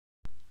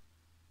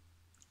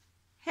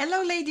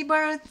Hello,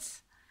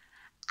 ladybirds.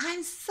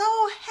 I'm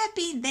so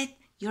happy that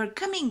you're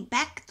coming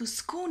back to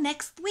school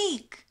next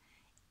week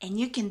and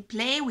you can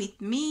play with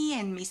me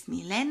and Miss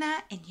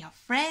Milena and your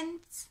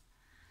friends.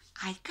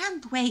 I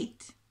can't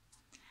wait.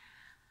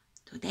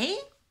 Today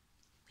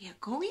we are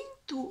going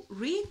to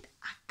read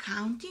a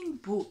counting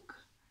book.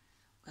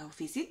 We'll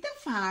visit the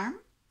farm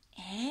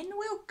and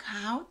we'll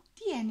count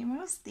the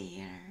animals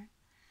there.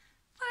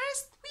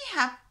 First, we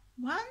have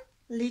one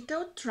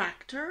little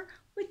tractor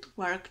with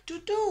work to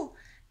do.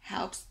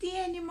 Helps the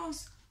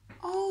animals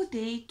all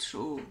day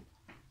through.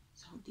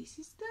 So this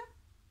is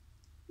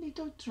the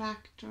little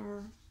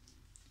tractor.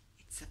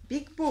 It's a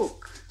big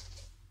book.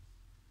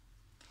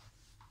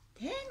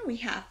 Then we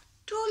have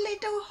two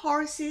little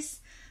horses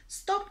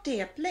stop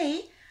their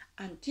play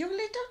until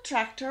little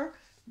tractor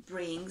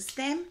brings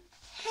them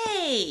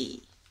hay.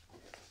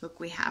 Look,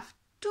 we have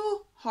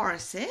two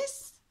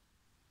horses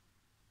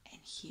and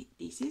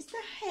this is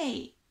the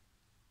hay.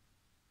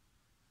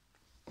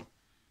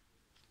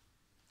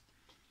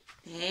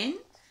 Then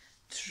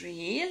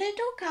three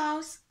little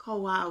cows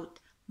call out,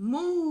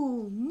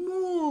 moo,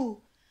 moo.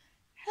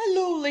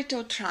 Hello,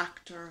 little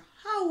tractor,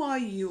 how are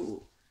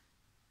you?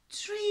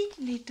 Three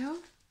little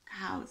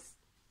cows.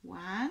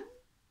 1,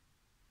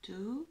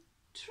 2,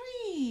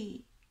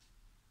 3.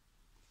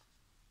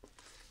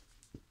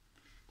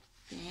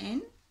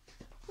 Then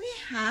we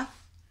have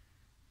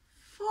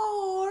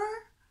 4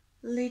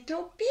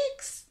 little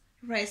pigs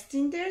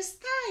resting their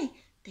sty.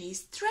 They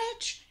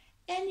stretch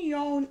and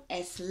yawn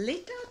as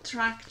little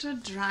tractor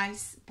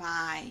drives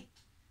by.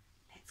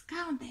 Let's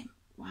count them.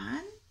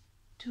 1,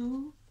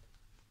 2,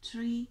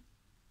 3,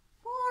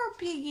 4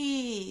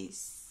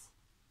 piggies.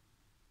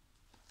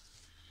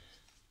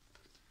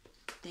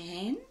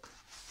 Then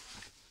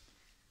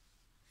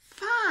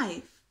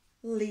 5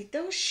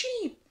 little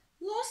sheep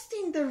lost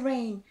in the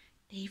rain.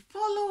 They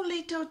follow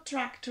little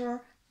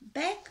tractor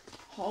back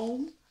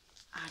home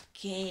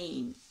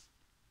again.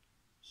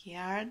 Here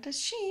are the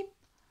sheep.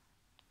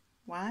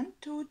 1,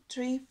 2,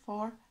 3,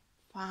 4,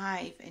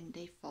 5, and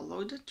they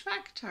follow the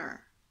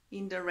tractor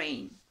in the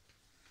rain.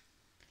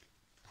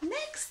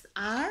 Next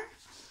are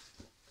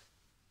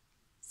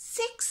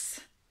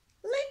 6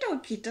 little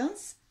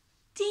kittens.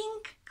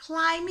 Think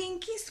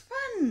climbing is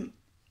fun.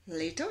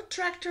 Little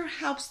tractor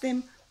helps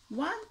them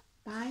one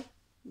by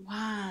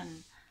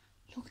one.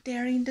 Look,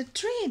 they're in the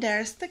tree.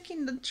 They're stuck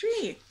in the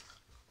tree.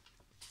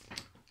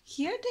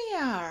 Here they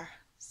are.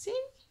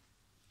 See?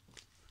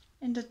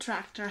 And the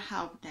tractor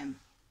helped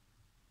them.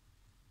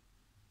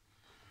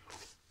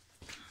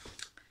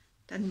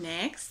 The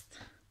next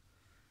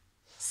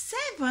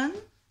 7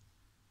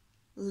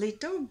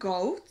 little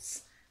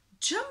goats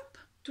jump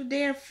to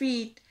their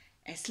feet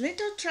as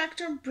little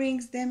tractor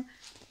brings them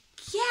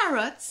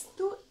carrots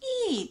to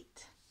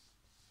eat.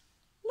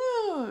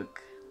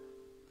 Look,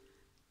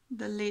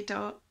 the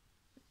little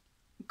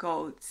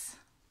goats.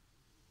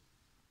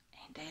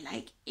 And they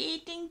like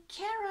eating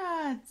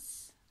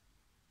carrots.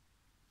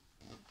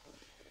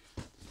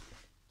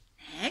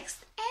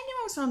 Next,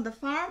 animals on the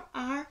farm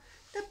are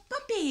the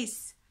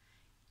puppies.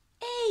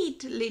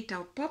 8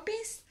 little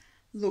puppies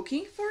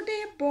looking for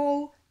their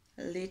bowl.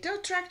 Little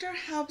tractor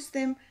helps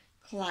them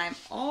climb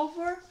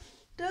over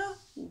the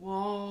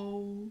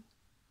wall.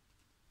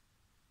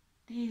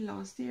 They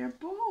lost their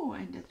bowl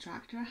and the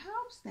tractor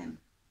helps them.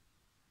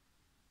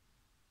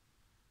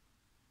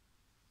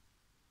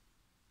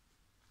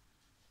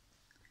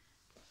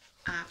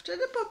 After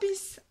the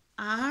puppies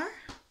are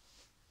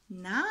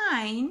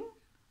 9.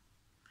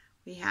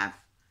 We have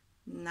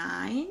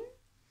 9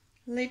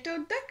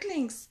 little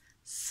ducklings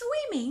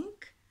swimming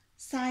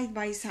side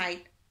by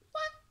side.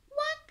 Quack,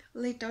 quack,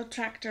 little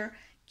tractor.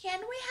 Can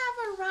we have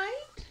a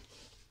ride?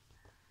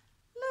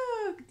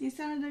 Look, these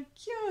are the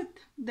cute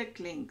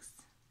ducklings.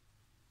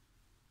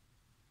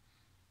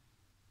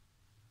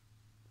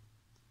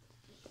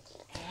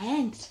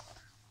 And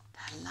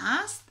the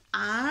last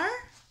are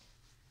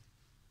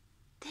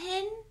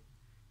 10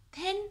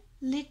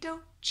 little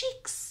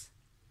chicks.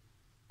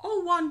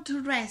 All want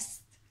to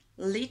rest.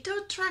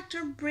 Little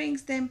tractor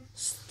brings them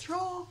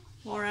straw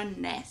for a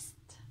nest.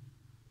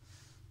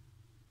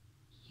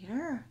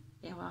 Here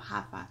they will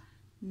have a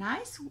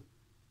nice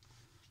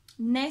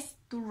nest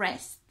to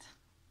rest.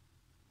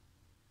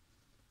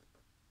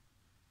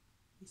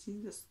 This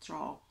is the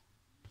straw.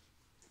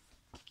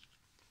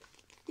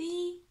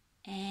 The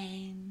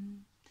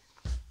end.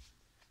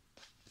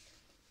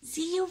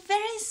 See you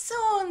very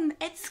soon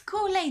at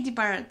school,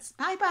 ladybirds.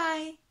 Bye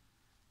bye.